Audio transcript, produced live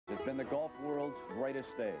been the golf world's greatest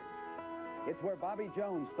stage. It's where Bobby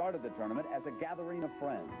Jones started the tournament as a gathering of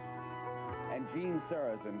friends. And Gene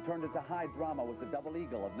Sarazen turned it to high drama with the double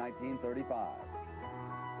eagle of 1935.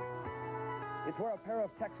 It's where a pair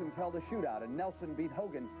of Texans held a shootout and Nelson beat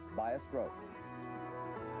Hogan by a stroke.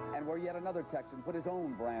 And where yet another Texan put his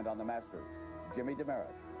own brand on the Masters, Jimmy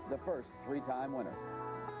Demerit, the first three-time winner.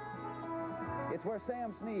 It's where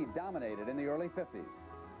Sam Snead dominated in the early 50s,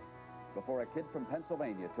 before a kid from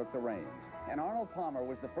Pennsylvania took the reins, and Arnold Palmer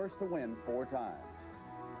was the first to win 4 times.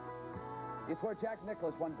 It's where Jack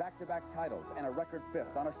Nicklaus won back-to-back titles and a record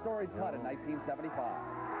 5th on a storied putt in 1975.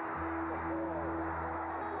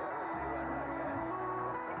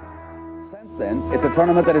 Since then, it's a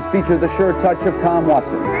tournament that has featured the sure touch of Tom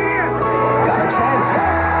Watson. Got a chance.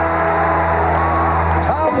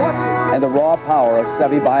 Tom Watson. And the raw power of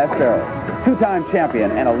Seve Ballesteros, 2-time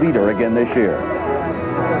champion and a leader again this year.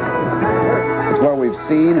 It's where we've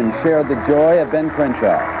seen and shared the joy of Ben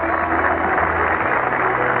Crenshaw.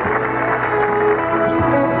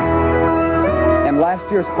 And last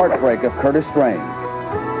year's heartbreak of Curtis Strange.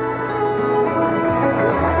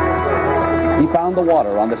 He found the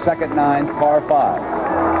water on the second nine's par 5.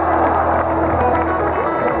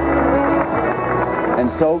 And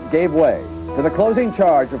so gave way to the closing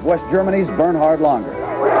charge of West Germany's Bernhard Langer.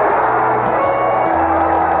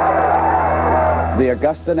 The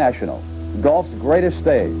Augusta National, golf's greatest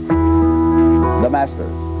stage. The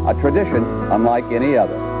Masters, a tradition unlike any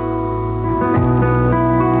other.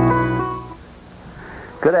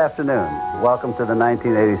 Good afternoon. Welcome to the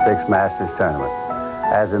 1986 Masters Tournament.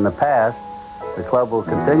 As in the past, the club will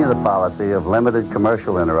continue the policy of limited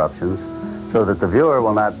commercial interruptions so that the viewer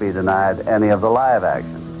will not be denied any of the live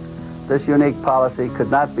action. This unique policy could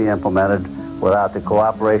not be implemented without the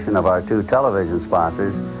cooperation of our 2 television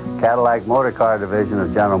sponsors, Cadillac Motor Car Division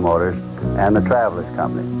of General Motors and the Travelers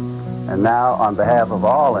Company. And now, on behalf of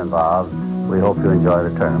all involved, we hope you enjoy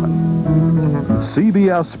the tournament.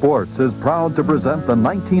 CBS Sports is proud to present the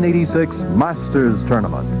 1986 Masters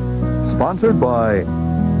Tournament, sponsored by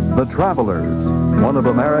The Travelers, one of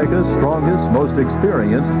America's strongest, most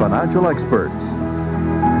experienced financial experts,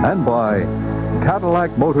 and by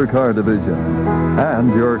Cadillac Motor Car Division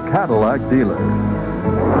and your Cadillac dealer.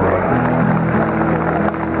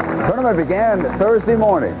 The tournament began Thursday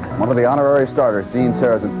morning. One of the honorary starters, Gene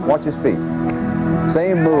Sarazen, watch his feet.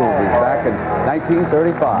 Same move as back in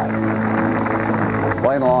 1935.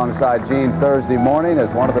 Playing alongside Gene Thursday morning as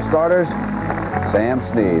one of the starters, Sam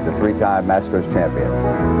Snead, the 3-time Masters champion.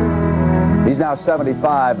 He's now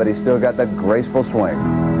 75, but he's still got that graceful swing.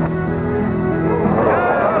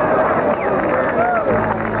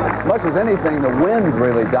 As much as anything, the wind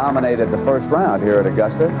really dominated the first round here at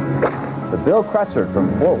Augusta. But Bill Kretzert from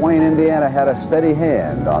Fort Wayne, Indiana, had a steady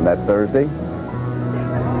hand on that Thursday.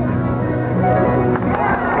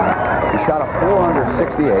 He shot a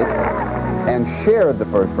 4-under-68 and shared the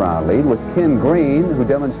first round lead with Ken Green, who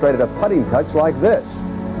demonstrated a putting touch like this.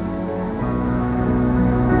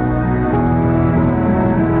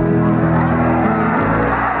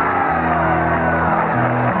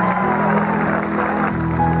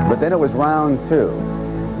 But then it was round 2,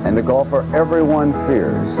 and the golfer everyone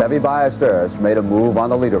fears, Seve Ballesteros, made a move on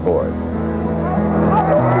the leaderboard.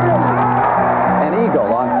 An eagle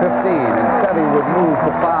on 15, and Seve would move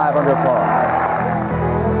to 5 under par.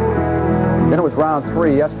 Then it was round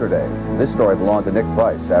 3 yesterday. This story belonged to Nick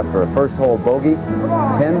Price. After a first-hole bogey,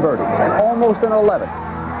 10 birdies, and almost an 11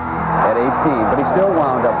 at 18, but he still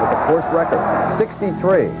wound up with a course record,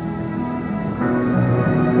 63.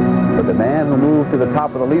 But the man who moved to the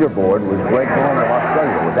top of the leaderboard was Greg Norman of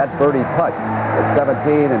Australia with that birdie putt at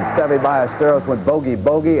 17, and Seve Ballesteros went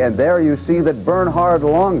bogey, and there you see that Bernhard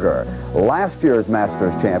Langer, last year's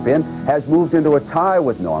Masters champion, has moved into a tie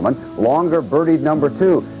with Norman. Langer birdied number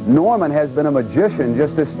 2. Norman has been a magician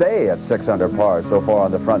just to stay at 6 under par so far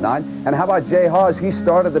on the front 9. And how about Jay Hawes? He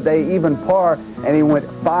started the day even par, and he went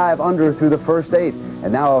 5 under through the first 8.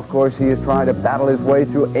 And now, of course, he is trying to battle his way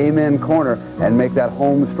through Amen Corner and make that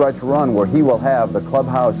home stretch run where he will have the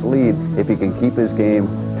clubhouse lead if he can keep his game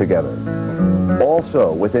together.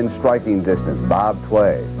 Also, within striking distance, Bob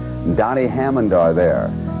Tway and Donnie Hammond are there.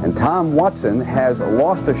 And Tom Watson has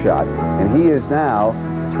lost a shot, and he is now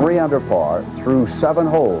 3 under par through 7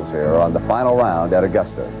 holes here on the final round at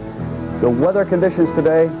Augusta. The weather conditions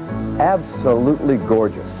today, absolutely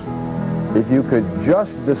gorgeous. If you could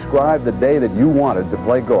just describe the day that you wanted to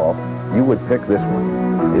play golf, you would pick this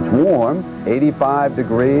one. It's warm, 85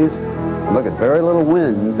 degrees. Look at very little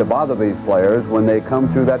wind to bother these players when they come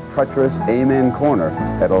through that treacherous Amen Corner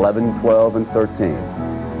at 11, 12, and 13.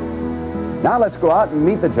 Now let's go out and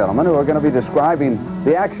meet the gentlemen who are going to be describing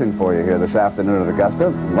the action for you here this afternoon at Augusta.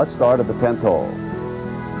 Let's start at the 10th hole.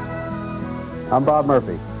 I'm Bob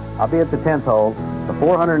Murphy. I'll be at the 10th hole, the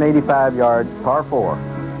 485-yard par 4.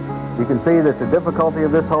 You can see that the difficulty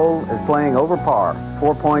of this hole is playing over par,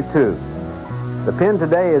 4.2. The pin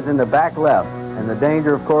today is in the back left, and the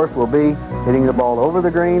danger, of course, will be hitting the ball over the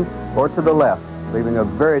green or to the left, leaving a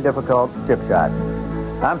very difficult chip shot.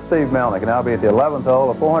 I'm Steve Melnick, and I'll be at the 11th hole,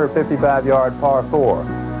 a 455-yard par 4.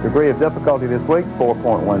 Degree of difficulty this week,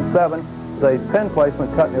 4.17. Today's pin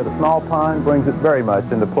placement cut near the small pond brings it very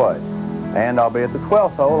much into play. And I'll be at the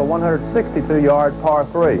 12th hole, a 162-yard par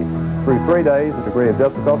 3. Through 3 days, the degree of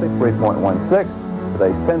difficulty, 3.16.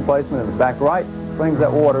 Today's pin placement in the back right brings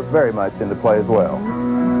that water very much into play as well.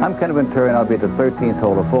 I'm Ken Ventura, and I'll be at the 13th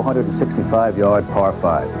hole, a 465-yard par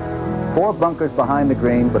 5. 4 bunkers behind the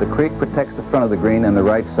green, but a creek protects the front of the green and the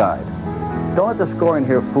right side. Don't let the scoring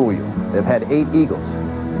here fool you. They've had 8 eagles.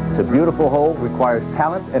 It's a beautiful hole, requires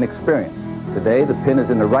talent and experience. Today, the pin is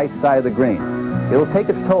in the right side of the green. It'll take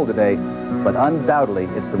its toll today, but undoubtedly,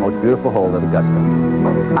 it's the most beautiful hole at Augusta.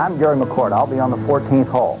 I'm Gary McCord. I'll be on the 14th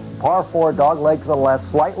hole. Par 4, dog leg to the left,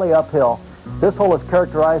 slightly uphill. This hole is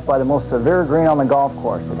characterized by the most severe green on the golf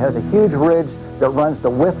course. It has a huge ridge that runs the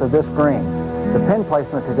width of this green. The pin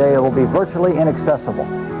placement today will be virtually inaccessible.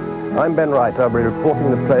 I'm Ben Wright. I'll be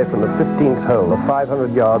reporting the play from the 15th hole, a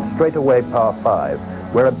 500 yards straightaway par 5,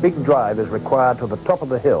 where a big drive is required to the top of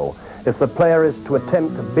the hill if the player is to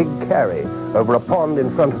attempt a big carry over a pond in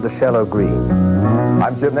front of the shallow green.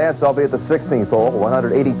 I'm Jim Nance. I'll be at the 16th hole,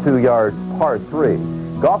 182 yards par 3.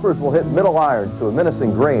 Golfers will hit middle irons to a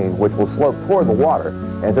menacing green, which will slope toward the water,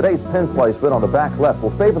 and today's pin placement on the back left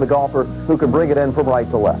will favor the golfer who can bring it in from right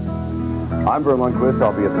to left. I'm Vern Lundquist.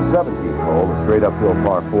 I'll be at the 17th hole, a straight uphill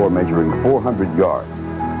par 4 measuring 400 yards.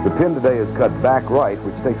 The pin today is cut back right,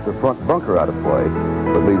 which takes the front bunker out of play,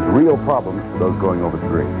 but leaves real problems for those going over the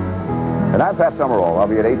green. And I'm Pat Summerall. I'll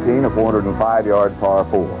be at 18, a 405-yard par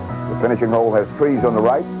 4. The finishing hole has trees on the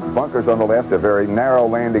right, bunkers on the left, a very narrow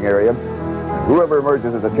landing area. Whoever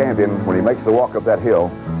emerges as a champion when he makes the walk up that hill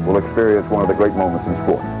will experience one of the great moments in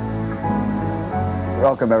sport.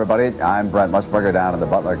 Welcome, everybody. I'm Brent Musburger down in the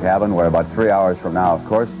Butler cabin, where about 3 hours from now, of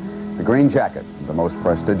course, the green jacket, the most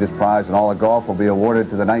prestigious prize in all of golf, will be awarded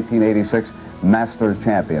to the 1986 Masters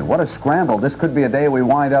champion. What a scramble. This could be a day we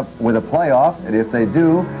wind up with a playoff, and if they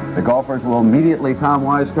do, the golfers will immediately, Tom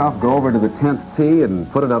Weiskopf, go over to the 10th tee and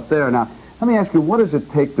put it up there. Now, let me ask you, what does it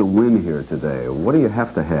take to win here today? What do you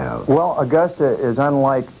have to have? Well, Augusta is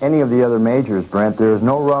unlike any of the other majors, Brent. There is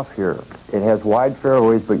no rough here. It has wide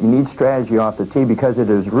fairways, but you need strategy off the tee because it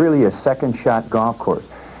is really a second shot golf course,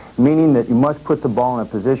 meaning that you must put the ball in a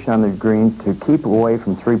position on the green to keep away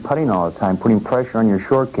from 3 putting all the time, putting pressure on your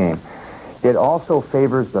short game. It also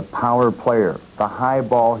favors the power player, the high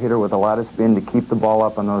ball hitter with a lot of spin to keep the ball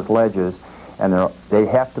up on those ledges, and they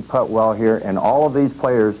have to putt well here, and all of these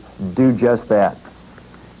players do just that.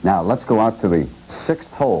 Now, let's go out to the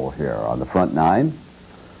 6th hole here on the front 9.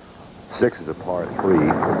 6 is a par 3,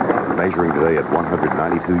 measuring today at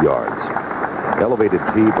 192 yards. Elevated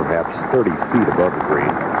tee perhaps 30 feet above the green,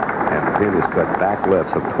 and the pin is cut back left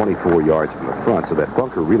some 24 yards from the front, so that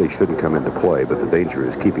bunker really shouldn't come into play, but the danger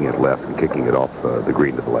is keeping it left and kicking it off the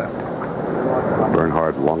green to the left.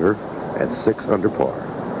 Bernhard Langer at 6 under par.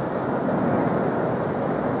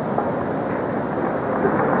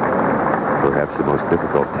 Perhaps the most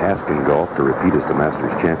difficult task in golf to repeat as the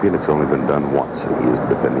Masters champion. It's only been done once, and he is the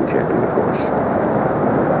defending champion, of course.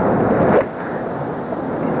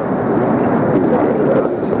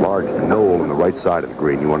 There's a large knoll on the right side of the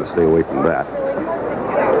green. You want to stay away from that.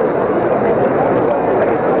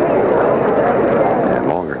 And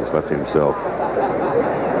Langer has left himself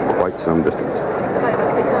quite some distance.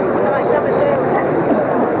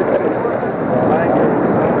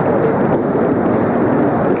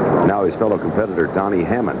 Now his fellow competitor, Donnie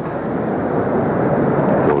Hammond.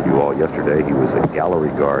 I told you all yesterday he was a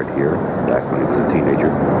gallery guard here back when he was a teenager.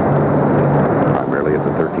 Primarily at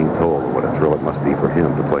the 13th hole. What a thrill it must be for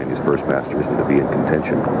him to play in his first Masters and to be in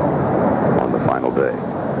contention on the final day.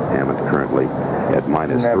 Hammond currently at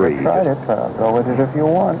 -3. Never tried it. Go with it if you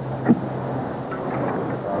want.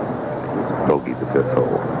 Bogeyed the 5th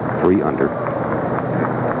hole. 3 under,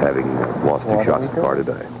 having lost 2 shots at par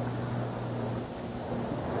today.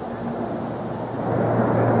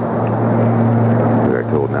 We are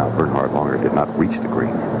told now Bernhard Langer did not reach the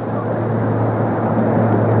green.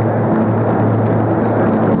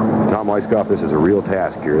 Tom Weiskopf, this is a real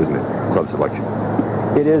task here, isn't it? Club selection.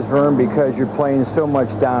 It is, Vern, because you're playing so much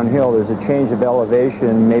downhill. There's a change of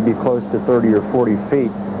elevation, maybe close to 30 or 40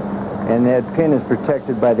 feet. And that pin is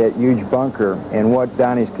protected by that huge bunker. And what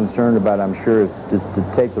Donnie's concerned about, I'm sure, is just to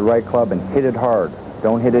take the right club and hit it hard.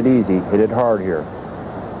 Don't hit it easy. Hit it hard here.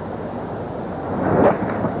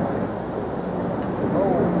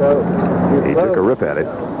 He took a rip at it.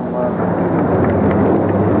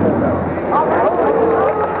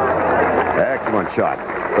 Excellent shot.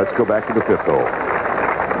 Let's go back to the fifth hole.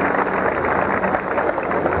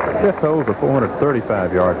 Fifth hole is a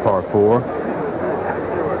 435-yard par 4.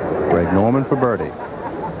 Greg Norman for birdie.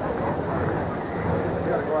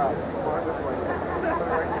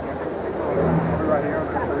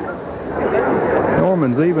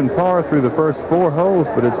 Norman's even par through the first 4 holes,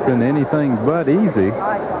 but it's been anything but easy.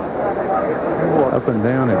 Up and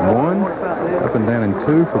down at 1, up and down in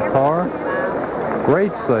 2 for par.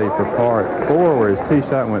 Great save for par at 4, where his tee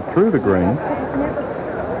shot went through the green.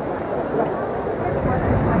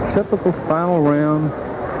 Typical final round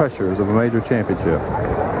pressures of a major championship.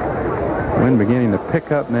 Wind beginning to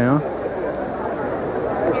pick up now.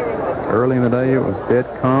 Early in the day it was dead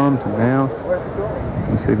calm to now.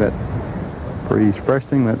 You see that breeze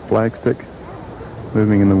freshening, that flagstick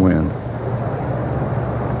moving in the wind.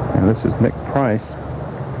 And this is Nick Price.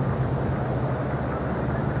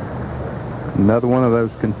 Another one of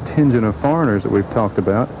those contingent of foreigners that we've talked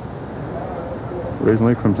about.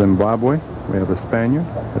 Originally from Zimbabwe. We have a Spaniard,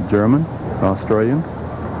 a German, an Australian.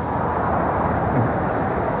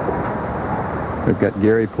 We've got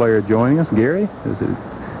Gary Player joining us. Gary,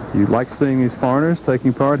 you like seeing these foreigners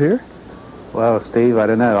taking part here? Well, Steve, I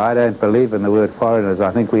don't know. I don't believe in the word foreigners.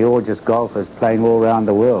 I think we all just golfers playing all around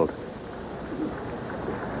the world.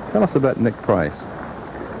 Tell us about Nick Price.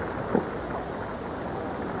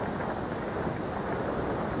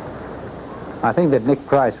 I think that Nick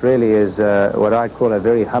Price really is what I call a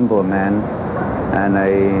very humble man and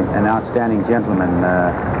an outstanding gentleman.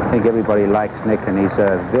 I think everybody likes Nick, and he's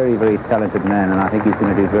a very, very talented man, and I think he's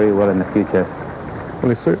going to do very well in the future. Well,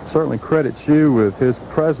 he certainly credits you with his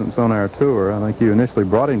presence on our tour. I think you initially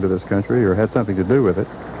brought him to this country or had something to do with it.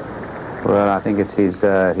 Well, I think it's his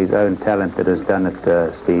own talent that has done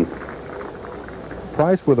it, Steve.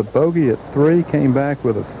 Price with a bogey at 3 came back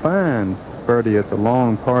with a fine birdie at the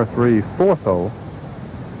long par 3 fourth hole.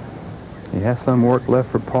 He has some work left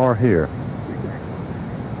for par here.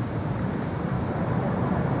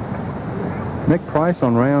 Nick Price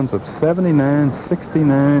on rounds of 79,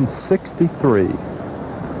 69, 63.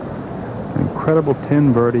 Incredible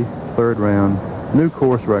 10 birdie third round. New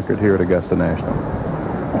course record here at Augusta National.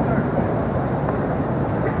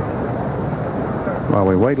 While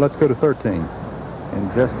we wait, let's go to 13.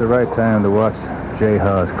 And just the right time to watch Jay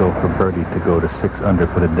Haas go for birdie to go to 6 under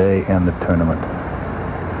for the day and the tournament.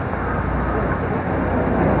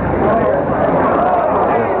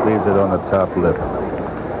 Just leaves it on the top lip.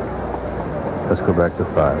 Let's go back to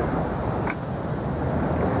 5.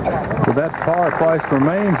 With that par, Price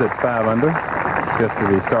remains at 5 under, just as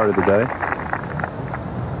he started the day.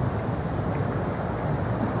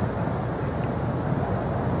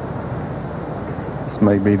 This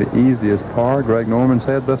may be the easiest par Greg Norman's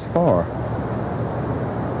had thus far.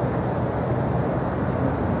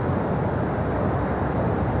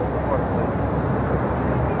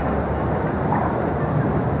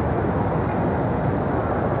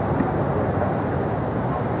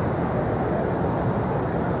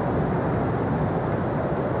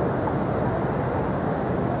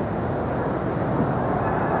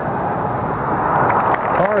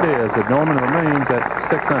 That Norman remains at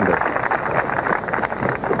 6 under.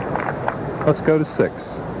 Let's go to 6.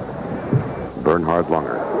 Bernhard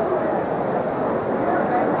Langer.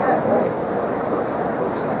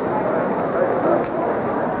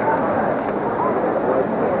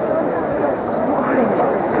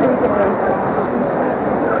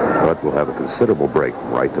 But we'll have a considerable break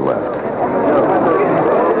from right to left.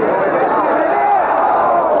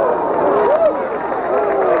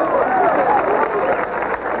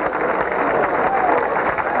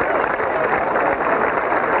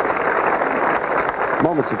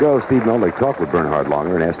 Moments ago, Steve Melnick talked with Bernhard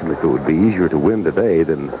Langer and asked him if it would be easier to win today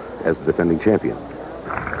than as the defending champion.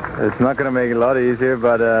 It's not going to make it a lot easier,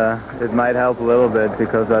 but it might help a little bit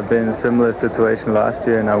because I've been in a similar situation last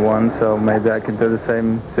year and I won, so maybe I can do the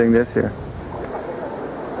same thing this year.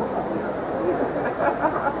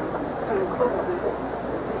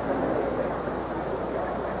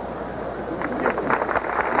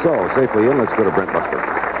 So, safely in, let's go to Brent Buster.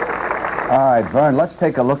 All right, Vern, let's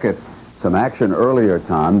take a look at some action earlier,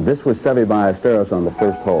 Tom. This was Seve Ballesteros on the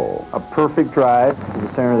first hole. A perfect drive to the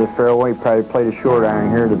center of the fairway. Probably played a short iron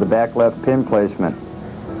here to the back left pin placement.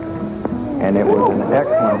 And it was an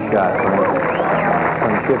excellent shot,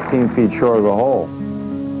 some 15 feet short of the hole.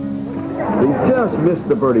 He just missed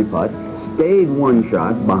the birdie putt, stayed one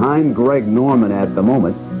shot behind Greg Norman at the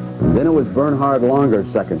moment, and then it was Bernhard Longer's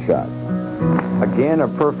second shot. Again, a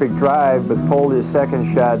perfect drive, but pulled his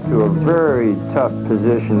second shot to a very tough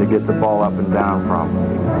position to get the ball up and down from.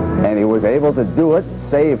 And he was able to do it,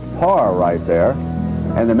 save par right there.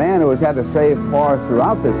 And the man who has had to save par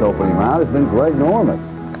throughout this opening round has been Greg Norman.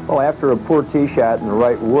 Well, after a poor tee shot in the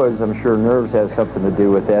right woods, I'm sure nerves has something to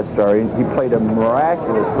do with that, Starry. He played a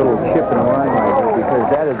miraculous little chip and line right here because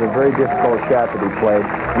that is a very difficult shot that he played,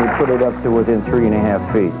 and he put it up to within 3.5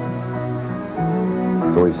 feet.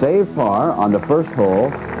 So he saved par on the first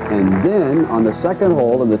hole, and then on the second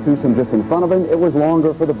hole, and the twosome just in front of him, it was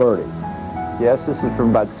longer for the birdie. Yes, this is from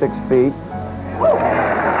about 6 feet.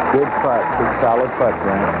 Good putt, good solid putt,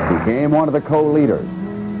 Brent. Became one of the co-leaders.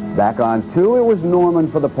 Back on two, it was Norman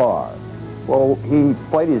for the par. Well, he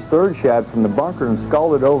played his third shot from the bunker and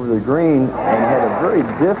sculled it over the green and had a very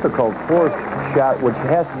difficult fourth shot, which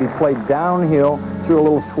has to be played downhill through a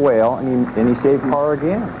little swale, and he saved par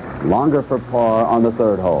again. Longer for par on the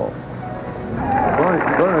third hole.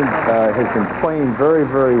 Bernhard has been playing very,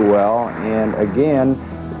 very well, and again,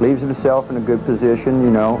 leaves himself in a good position,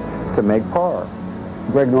 you know, to make par.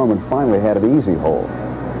 Greg Norman finally had an easy hole.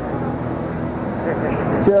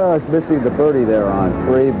 Just missing the birdie there on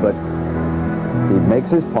three, but he makes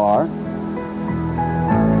his par. You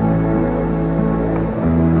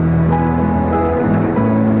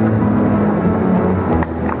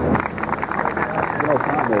know,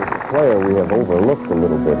 Tom, there's a player we have overlooked a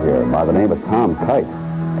little bit here by the name of Tom Kite.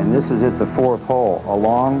 And this is at the fourth hole.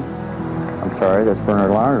 I'm sorry, that's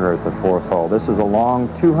Bernhard Longer at the fourth hole. This is a long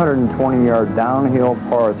 220-yard downhill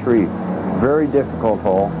par 3. Very difficult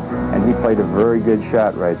hole, and he played a very good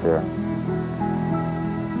shot right there.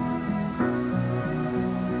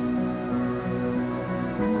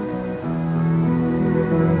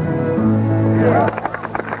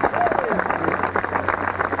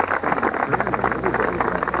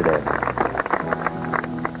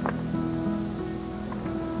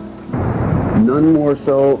 None more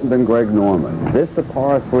so than Greg Norman. This a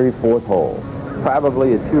par 3 fourth hole.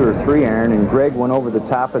 Probably a 2 or 3 iron, and Greg went over the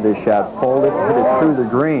top of this shot, pulled it, hit it through the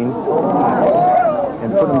green,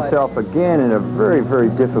 and put himself again in a very, very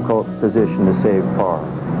difficult position to save par.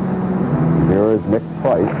 Here is Nick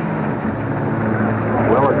Price.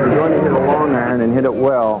 Well, if you're going to hit a long iron and hit it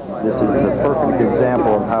well, this is the perfect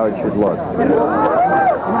example of how it should look.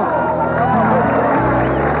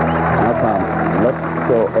 Now, Tom, let's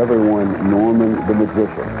show everyone Norman the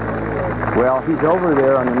Magician. Well, he's over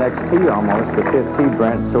there on the next tee almost, the 5th tee,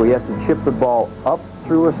 Brent, so he has to chip the ball up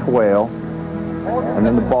through a swale, and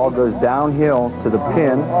then the ball goes downhill to the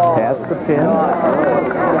pin, past the pin,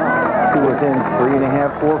 to within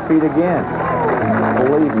 3.5, 4 feet again.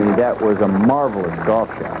 Believe me, that was a marvelous golf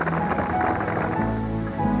shot.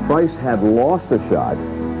 Price had lost a shot.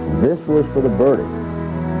 This was for the birdie.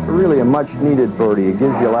 Really a much-needed birdie. It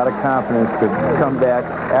gives you a lot of confidence to come back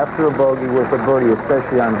after a bogey with a birdie,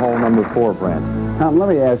 especially on hole number 4, Brent. Tom, let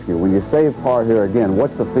me ask you, when you save par here again,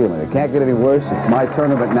 what's the feeling? It can't get any worse. It's my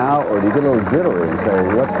tournament now, or do you get a little jittery and say,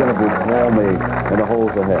 what's going to befall me in the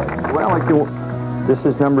holes ahead? Well, this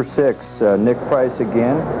is number 6. Nick Price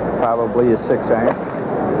again, probably a 6-iron.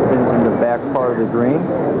 Pins in the back part of the green.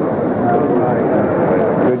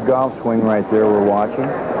 Good golf swing right there we're watching.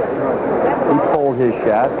 He pulled his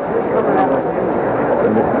shot.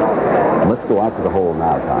 Let's go out to the hole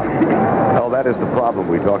now, Tom. Well, that is the problem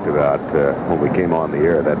we talked about when we came on the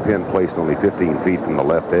air. That pin placed only 15 feet from the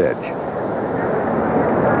left edge.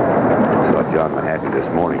 Saw John Mahaffey this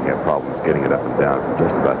morning have problems getting it up and down from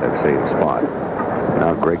just about that same spot.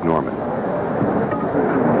 Now Greg Norman.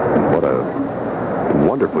 What a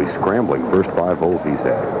wonderfully scrambling first 5 holes he's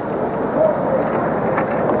had.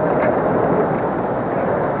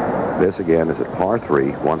 This again is at par 3,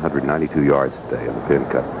 192 yards today, and the pin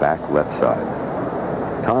cut back left side.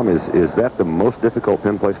 Tom, is that the most difficult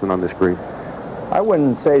pin placement on this green? I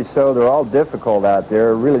wouldn't say so. They're all difficult out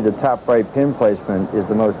there. Really, the top right pin placement is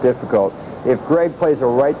the most difficult. If Greg plays a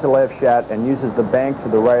right to left shot and uses the bank to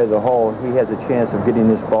the right of the hole, he has a chance of getting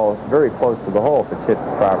this ball very close to the hole if it's hit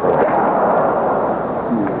properly.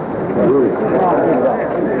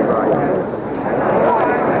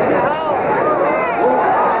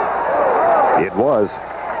 It was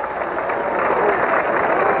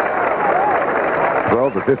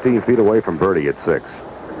 12 to 15 feet away from birdie at 6.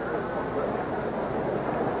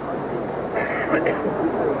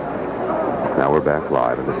 Now we're back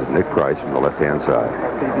live, and this is Nick Price from the left-hand side.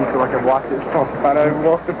 TV so I can watch it. I don't even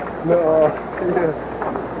watch it. No.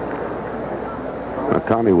 Now,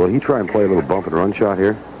 Tommy, will he try and play a little bump and run shot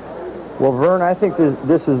here? Well, Vern, I think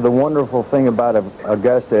this is the wonderful thing about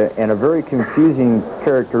Augusta, and a very confusing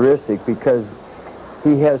characteristic, because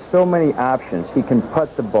he has so many options. He can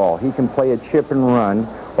putt the ball, he can play a chip and run,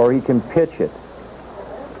 or he can pitch it.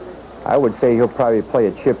 I would say he'll probably play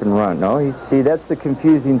a chip and run. No, see, that's the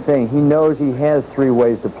confusing thing. He knows he has 3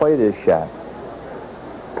 ways to play this shot.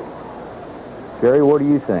 Jerry, what do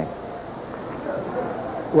you think?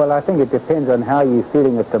 Well, I think it depends on how you're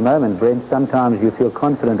feeling at the moment, Brent. Sometimes you feel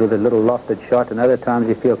confident with a little lofted shot, and other times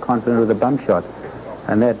you feel confident with a bump shot.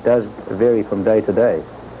 And that does vary from day to day,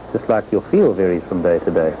 just like your feel varies from day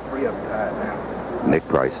to day. Nick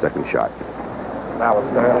Price, second shot. Now it's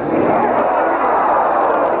down.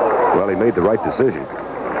 Well, he made the right decision.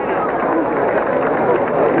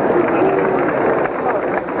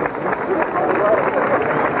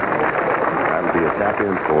 That'll be a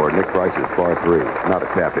tap-in for Nick Price's par 3. Not a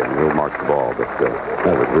tap-in, he'll mark the ball, but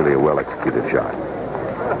that was really a well-executed shot.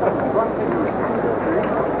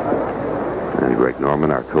 And Greg Norman,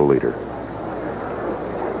 our co-leader.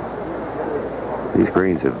 These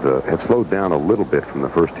greens have slowed down a little bit from the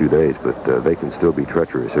first 2 days, but they can still be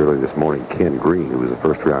treacherous. Early this morning, Ken Green, who was a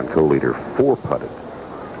first-round co-leader, 4-putted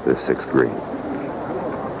this 6th green.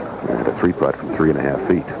 And a 3-putt from 3.5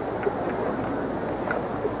 feet.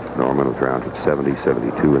 Norman with rounds at 70,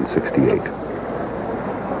 72, and 68.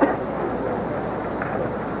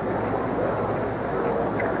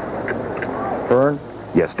 Vern?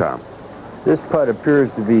 Yes, Tom. This putt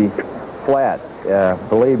appears to be flat.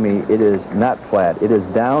 Believe me, it is not flat. It is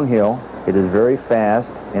downhill, it is very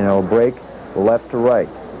fast, and it will break left to right.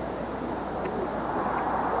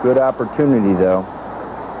 Good opportunity, though.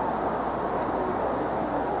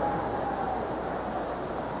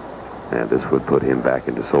 And this would put him back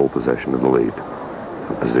into sole possession of the lead,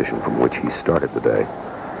 a position from which he started the day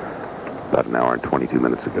about an hour and 22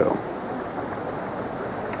 minutes ago.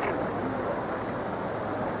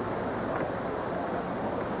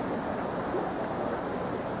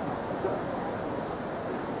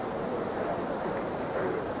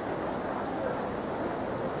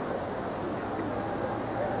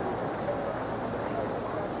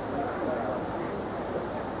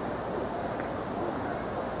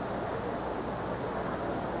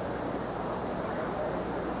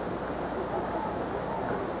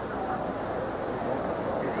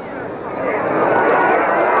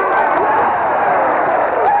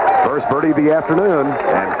 Birdie of the afternoon,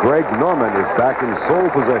 and Greg Norman is back in sole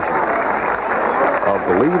possession of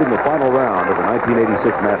the lead in the final round of the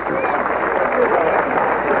 1986 Masters.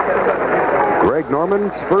 Greg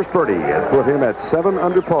Norman's first birdie has put him at 7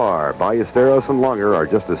 under par. Ballesteros and Longer are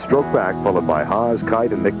just a stroke back, followed by Haas,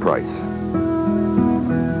 Kite, and Nick Price.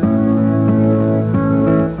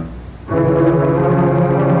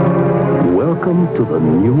 Welcome to the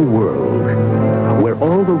new world, where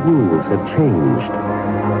all the rules have changed.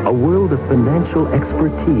 A world of financial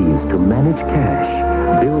expertise to manage cash,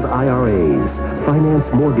 build IRAs,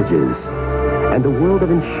 finance mortgages, and a world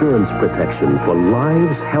of insurance protection for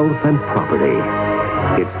lives, health, and property.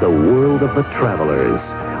 It's the world of the Travelers,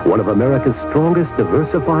 one of America's strongest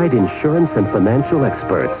diversified insurance and financial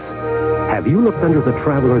experts. Have you looked under the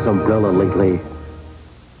Travelers umbrella lately?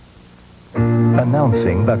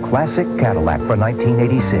 Announcing the classic Cadillac for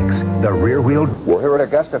 1986, the rear-wheel. Well, here at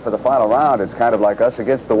Augusta for the final round, it's kind of like us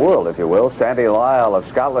against the world, if you will. Sandy Lyle of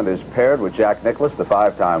Scotland is paired with Jack Nicklaus, the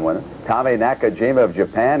 5-time winner. Tommy Nakajima of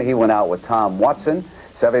Japan, he went out with Tom Watson.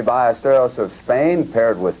 Seve Ballesteros of Spain,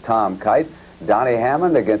 paired with Tom Kite. Donnie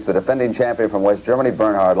Hammond against the defending champion from West Germany,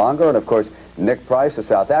 Bernhard Langer. And, of course, Nick Price of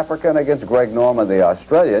South Africa, and against Greg Norman, the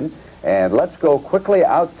Australian. And let's go quickly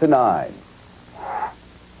out to 9.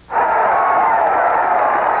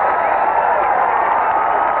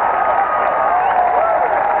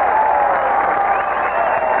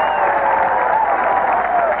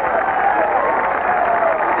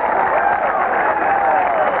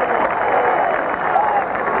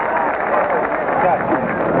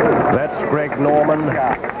 Greg Norman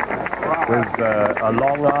with a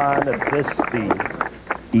long iron at this, the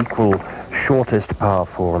equal shortest par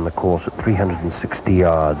 4 on the course at 360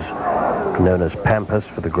 yards, known as pampas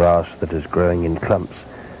for the grass that is growing in clumps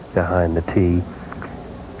behind the tee.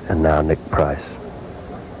 And now Nick Price.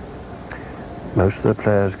 Most of the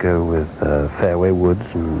players go with fairway woods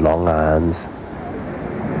and long irons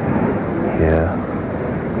here.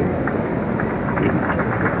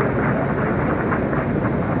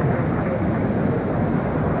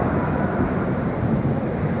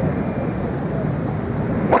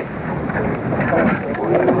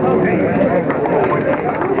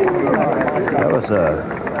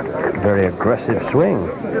 A very aggressive swing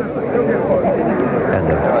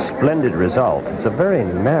and a splendid result. It's a very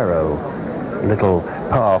narrow little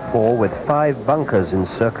par 4 with 5 bunkers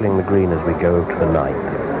encircling the green as we go to the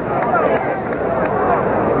 9th.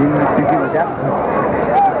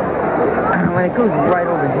 When it goes right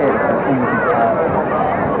overhead,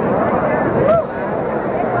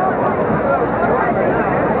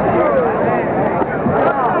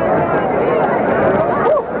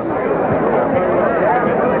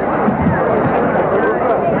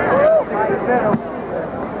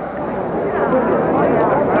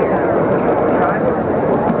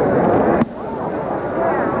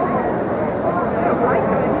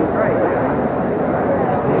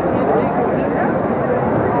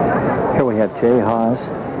 Jay Haas.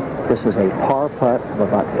 This is a par putt of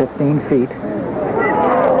about 15 feet.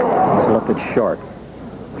 He's lifted short.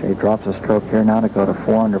 Jay drops a stroke here now to go to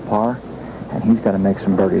 4 under par, and he's got to make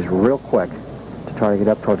some birdies real quick to try to get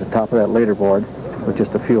up towards the top of that leaderboard with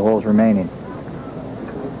just a few holes remaining.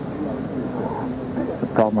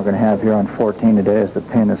 The problem we're going to have here on 14 today is the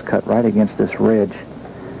pin is cut right against this ridge,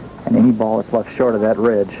 and any ball that's left short of that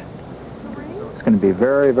ridge, it's going to be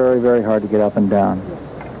very, very, very hard to get up and down.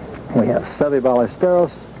 We have Seve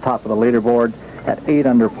Ballesteros, top of the leaderboard at 8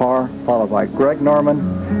 under par, followed by Greg Norman,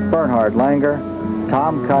 Bernhard Langer,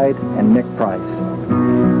 Tom Kite, and Nick Price.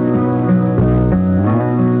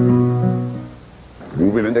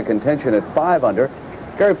 Moving into contention at 5 under.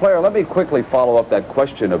 Gary Player, let me quickly follow up that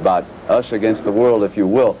question about us against the world, if you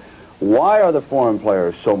will. Why are the foreign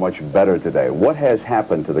players so much better today? What has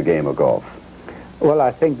happened to the game of golf? Well,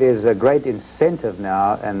 I think there's a great incentive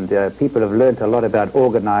now, and people have learned a lot about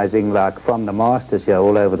organizing, like from the Masters here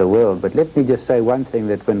all over the world. But let me just say one thing,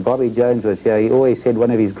 that when Bobby Jones was here, he always said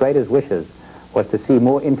one of his greatest wishes was to see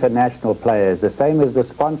more international players. The same as the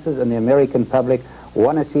sponsors and the American public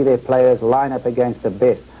want to see their players line up against the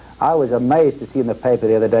best. I was amazed to see in the paper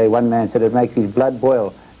the other day, one man said it makes his blood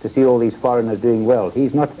boil to see all these foreigners doing well.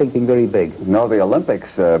 He's not thinking very big. No, the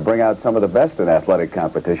Olympics bring out some of the best in athletic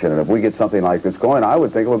competition, and if we get something like this going, I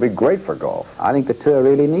would think it would be great for golf. I think the tour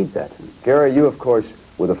really needs that. Gary, you, of course,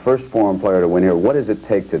 were the first foreign player to win here. What does it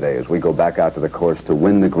take today as we go back out to the course to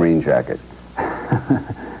win the green jacket?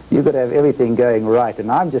 You've got to have everything going right, and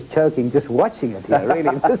I'm just choking just watching it here,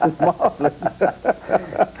 really. This is marvelous.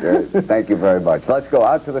 Gary, thank you very much. Let's go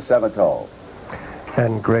out to the 7th hole.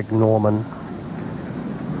 And Greg Norman,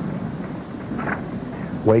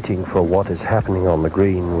 waiting for what is happening on the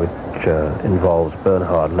green, which involves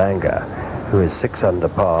Bernhard Langer, who is 6 under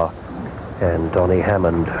par, and Donnie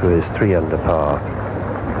Hammond, who is 3 under par.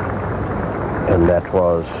 And that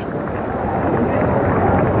was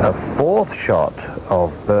a 4th shot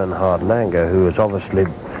of Bernhard Langer, who is obviously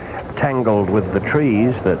tangled with the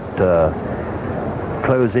trees that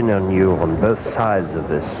close in on you on both sides of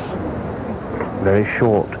this very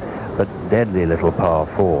short but deadly little par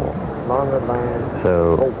 4.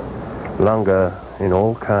 So Langer in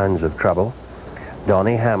all kinds of trouble.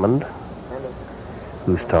 Donnie Hammond,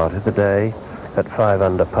 who started the day at 5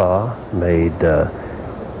 under par, made a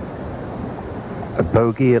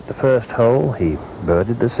bogey at the first hole. He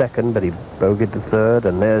birdied the second, but he bogeyed the third.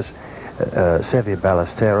 And there's Seve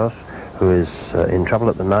Ballesteros, who is in trouble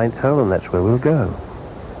at the 9th hole, and that's where we'll go.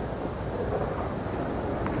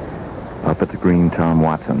 Up at the green, Tom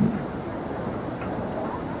Watson.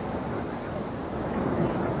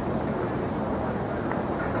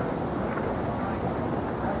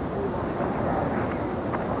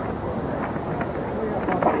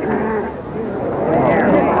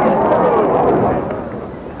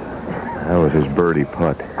 His birdie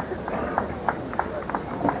putt.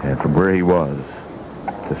 And from where he was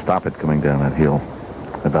to stop it coming down that hill,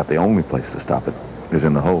 about the only place to stop it is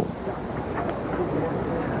in the hole.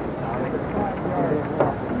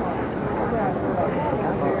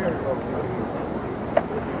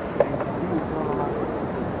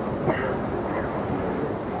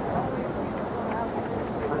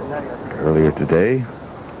 Earlier today,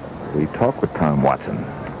 we talked with Tom Watson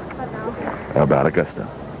about Augusta.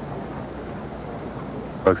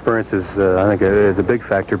 Experience is, I think, is a big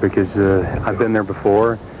factor because I've been there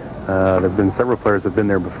before. There have been several players that have been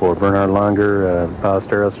there before. Bernhard Langer,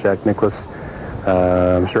 Ballesteros, Jack Nicklaus.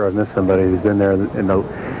 I'm sure I've missed somebody who's been there.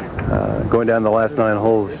 Going down the last 9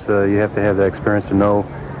 holes, you have to have that experience to know,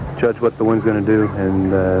 judge what the wind's going to do,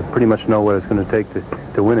 and pretty much know what it's going to take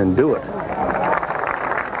to win and do it.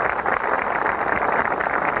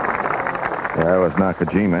 That was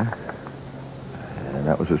Nakajima, and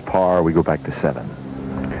that was his par. We go back to 7.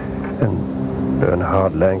 And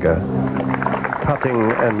Bernhard Langer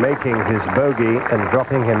putting and making his bogey and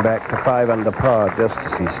dropping him back to 5 under par just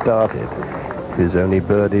as he started his only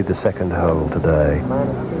birdie the second hole today.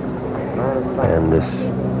 And this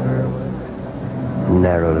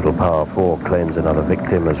narrow little par 4 claims another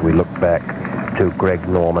victim as we look back to Greg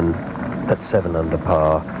Norman at 7 under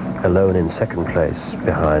par, alone in second place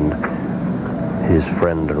behind his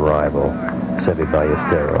friend and rival, Seve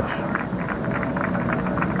Ballesteros.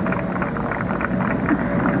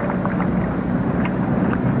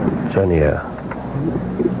 It's only a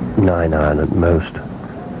 9-iron at most.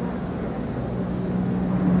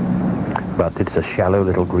 But it's a shallow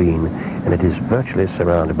little green, and it is virtually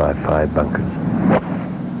surrounded by 5 bunkers.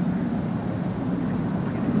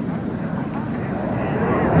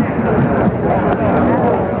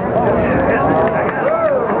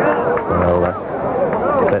 Well,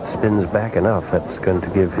 if that spins back enough, that's going to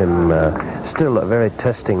give him still a very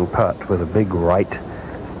testing putt with a big right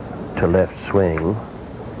to left swing.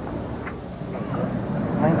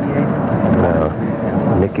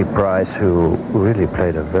 Nicky Price, who really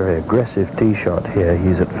played a very aggressive tee shot here,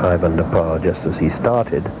 he's at 5 under par just as he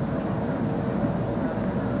started,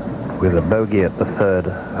 with a bogey at the 3rd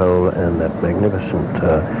hole and that magnificent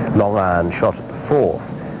long iron shot at the 4th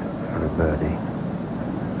for a birdie.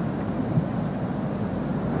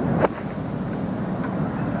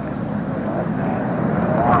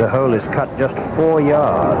 The hole is cut just 4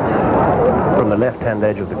 yards from the left-hand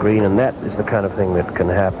edge of the green, and that is the kind of thing that can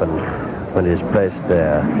happen when it is placed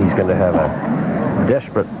there. He's going to have a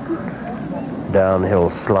desperate downhill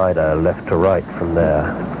slider left to right from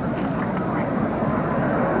there.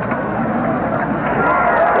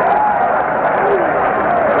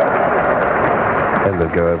 And we'll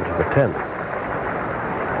go over to the 10th.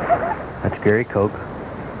 That's Gary Koch,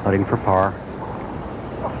 putting for par.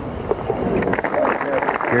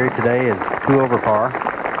 Gary today is 2 over par,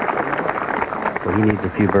 so he needs a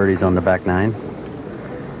few birdies on the back 9.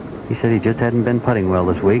 He said he just hadn't been putting well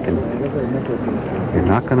this week, and you're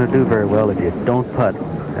not going to do very well if you don't putt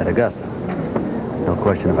at Augusta. No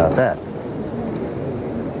question about that.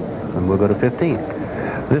 And we'll go to 15.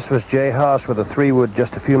 This was Jay Haas with a 3-wood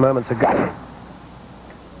just a few moments ago.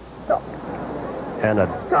 And a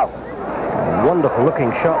wonderful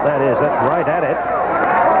looking shot that is. That's right at it.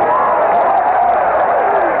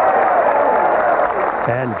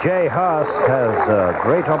 And Jay Haas has a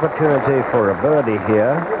great opportunity for a birdie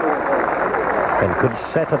here, and could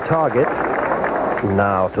set a target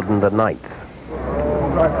now to the 9th.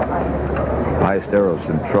 Ballesteros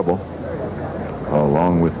in trouble,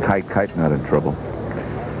 along with Kite not in trouble.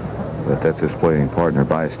 But that's his playing partner.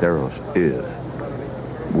 Ballesteros is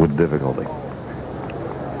with difficulty.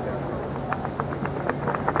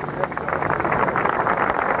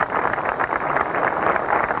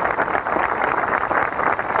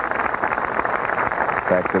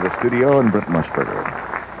 Back to the studio and Brent Musburger.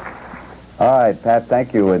 All right, Pat,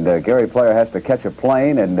 thank you. And Gary Player has to catch a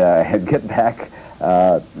plane and get back,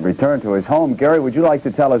 return to his home. Gary, would you like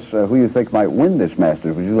to tell us who you think might win this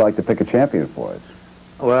Masters? Would you like to pick a champion for us?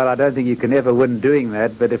 Well, I don't think you can ever win doing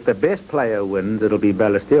that, but if the best player wins, it'll be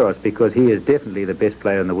Ballesteros, because he is definitely the best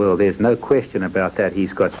player in the world. There's no question about that.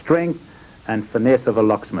 He's got strength and finesse of a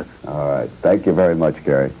locksmith. All right, thank you very much,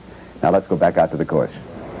 Gary. Now let's go back out to the course.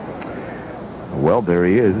 Well, there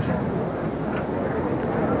he is.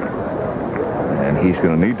 And he's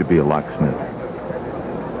going to need to be a locksmith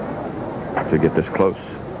to get this close.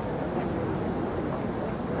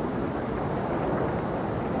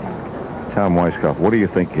 Tom Weisskopf, what do you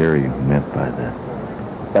think Gary meant by that?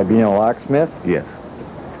 By being a locksmith? Yes.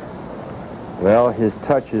 Well, his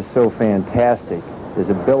touch is so fantastic. His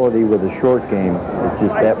ability with a short game is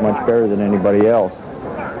just that much better than anybody else.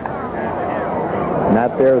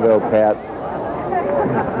 Not there, though, Pat.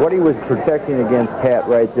 What he was protecting against, Pat,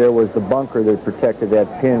 right there was the bunker that protected that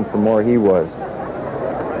pin from where he was.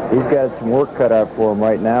 He's got some work cut out for him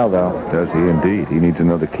right now, though. Does he indeed? He needs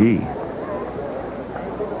another key.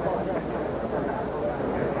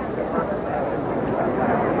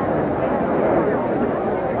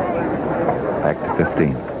 Back to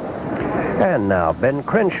 15. And now Ben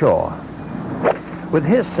Crenshaw with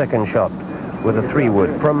his second shot with a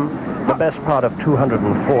 3-wood from the best part of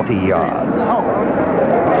 240 yards.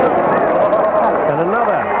 And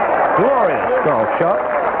another glorious golf shot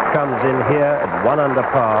comes in here at 1 under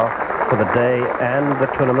par for the day and the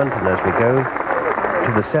tournament. And as we go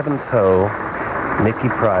to the 7th hole, Nicky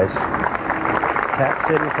Price taps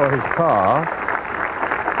in for his par,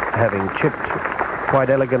 having chipped quite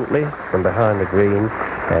elegantly from behind the green,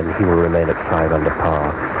 and he will remain at 5 under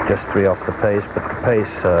par. Just 3 off the pace, but the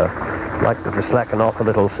pace likely to slacken off a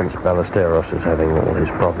little since Ballesteros is having all his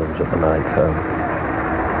problems at the 9th hole.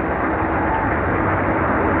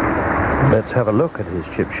 Let's have a look at his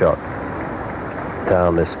chip shot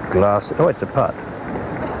down this glass. Oh, it's a putt.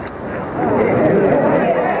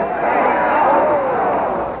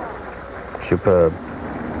 Superb.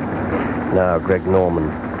 Now Greg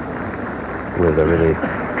Norman with a really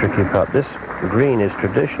tricky putt. This green is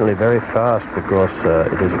traditionally very fast because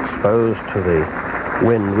it is exposed to the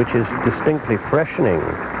wind, which is distinctly freshening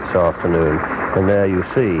this afternoon. And there you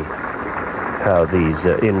see how these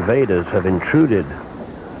invaders have intruded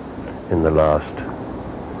in the last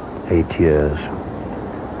 8 years.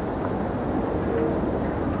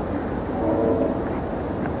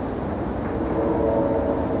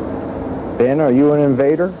 Ben, are you an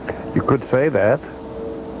invader? You could say that.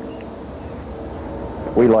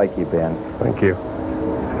 We like you, Ben. Thank you.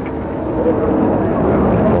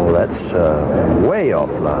 Oh, that's way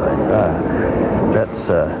offline. That's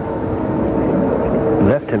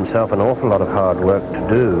left himself an awful lot of hard work to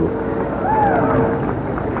do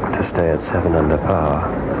to stay at 7 under par.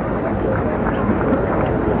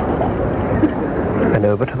 And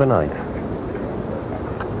over to the 9th.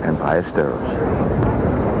 And Ballesteros.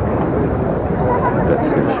 That's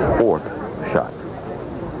his 4th shot.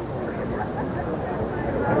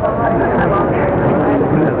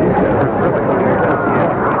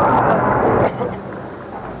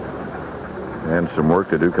 And some work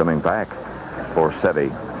to do coming back for Seve.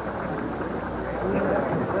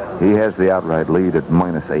 He has the outright lead at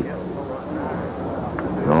 -8.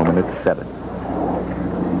 Norman at 7.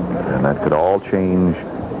 And that could all change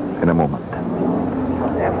in a moment.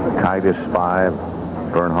 Kite is 5.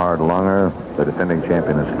 Bernhard Langer, the defending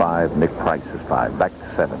champion, is 5. Nick Price is 5. Back to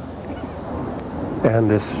 7. And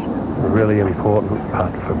this really important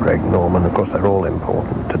putt for Greg Norman. Of course, they're all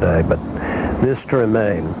important today, but this to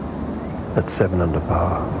remain at 7 under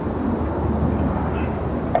par.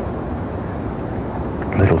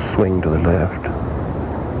 Little swing to the left.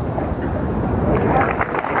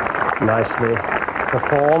 Nicely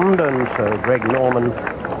performed, and so Greg Norman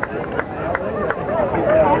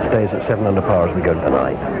stays at 7 under par as we go to the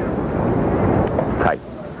 9th. Kite.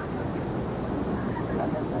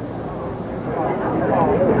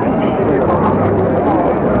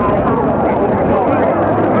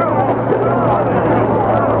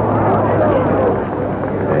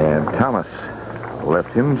 And Thomas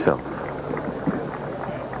left himself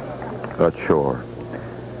ashore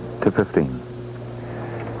to 15.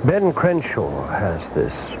 Ben Crenshaw has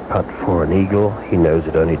this putt for an eagle. He knows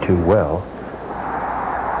it only too well.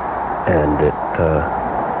 And it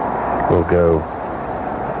will go,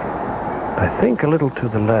 I think, a little to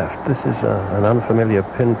the left. This is an unfamiliar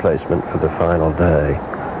pin placement for the final day.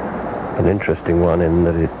 An interesting one in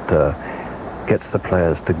that it gets the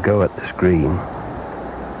players to go at this green.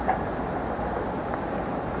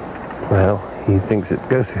 Well, he thinks it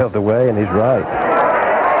goes the other way, and he's right.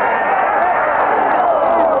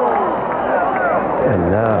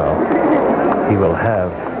 And now he will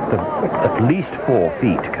have at least 4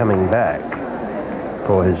 feet coming back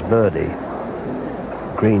for his birdie.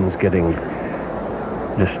 Green's getting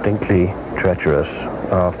distinctly treacherous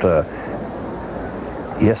after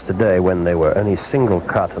yesterday when they were only single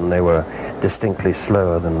cut and they were distinctly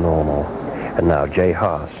slower than normal. And now Jay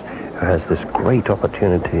Haas, who has this great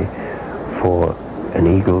opportunity for an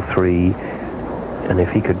eagle 3, and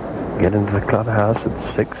if he could get into the clubhouse at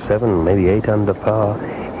 6, 7, maybe 8 under par,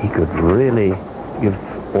 he could really give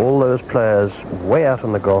all those players way out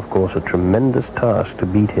on the golf course a tremendous task to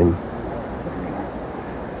beat him.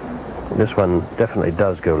 This one definitely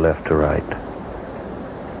does go left to right.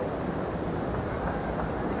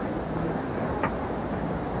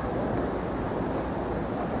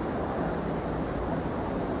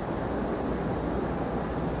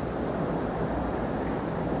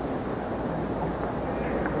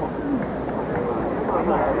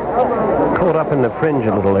 Caught up in the fringe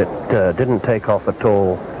a little. It didn't take off at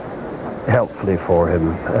all helpfully for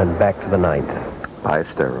him, and back to the 9th.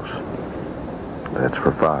 Ballesteros. That's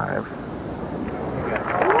for 5.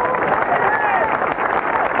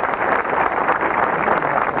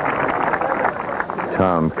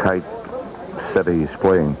 Tom Kite, Seve's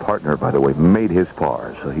playing partner, by the way, made his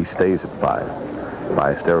par, so he stays at 5.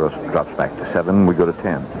 Ballesteros drops back to 7. We go to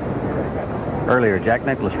 10. Earlier, Jack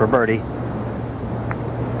Nicklaus for birdie.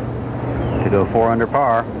 To go 4 under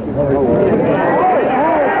par. And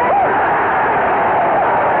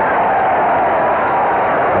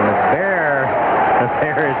the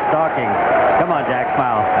bear is stalking. Come on, Jack,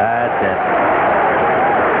 smile. That's it.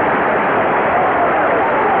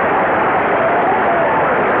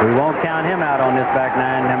 We won't count him out on this back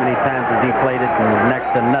 9. How many times has he played it and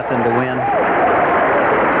next to nothing to win?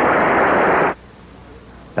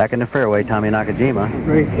 Back in the fairway, Tommy Nakajima.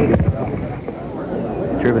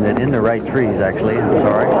 Driven it in the right trees, actually. I'm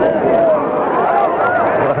sorry.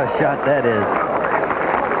 What a shot that is.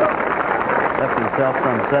 Left himself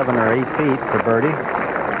some 7 or 8 feet for birdie.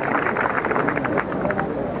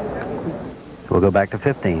 So we'll go back to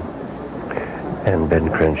 15. And Ben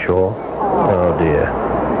Crenshaw. Oh, dear.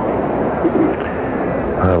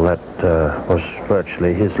 Well, that was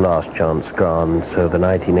virtually his last chance gone, so the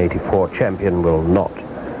 1984 champion will not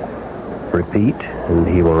repeat, and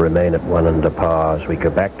he will remain at 1 under par as we go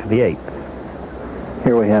back to the 8th.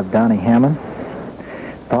 Here we have Donnie Hammond.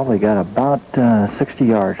 Probably got about 60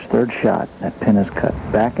 yards, third shot. That pin is cut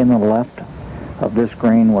back in the left of this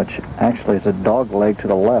green, which actually is a dog leg to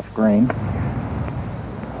the left green.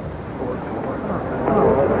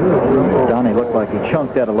 Donnie looked like he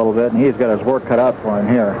chunked that a little bit, and he's got his work cut out for him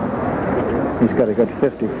here. He's got a good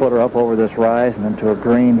 50-footer up over this rise and into a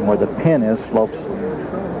green where the pin is, slopes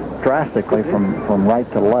drastically from right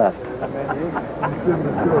to left.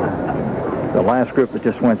 The last group that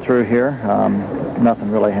just went through here, nothing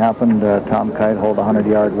really happened. Tom Kite hold a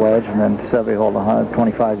 100-yard wedge, and then Seve hold a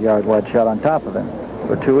 25-yard wedge shot on top of him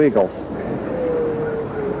for 2 eagles.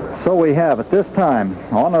 So we have, at this time,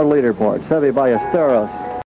 on our leaderboard, Seve Ballesteros,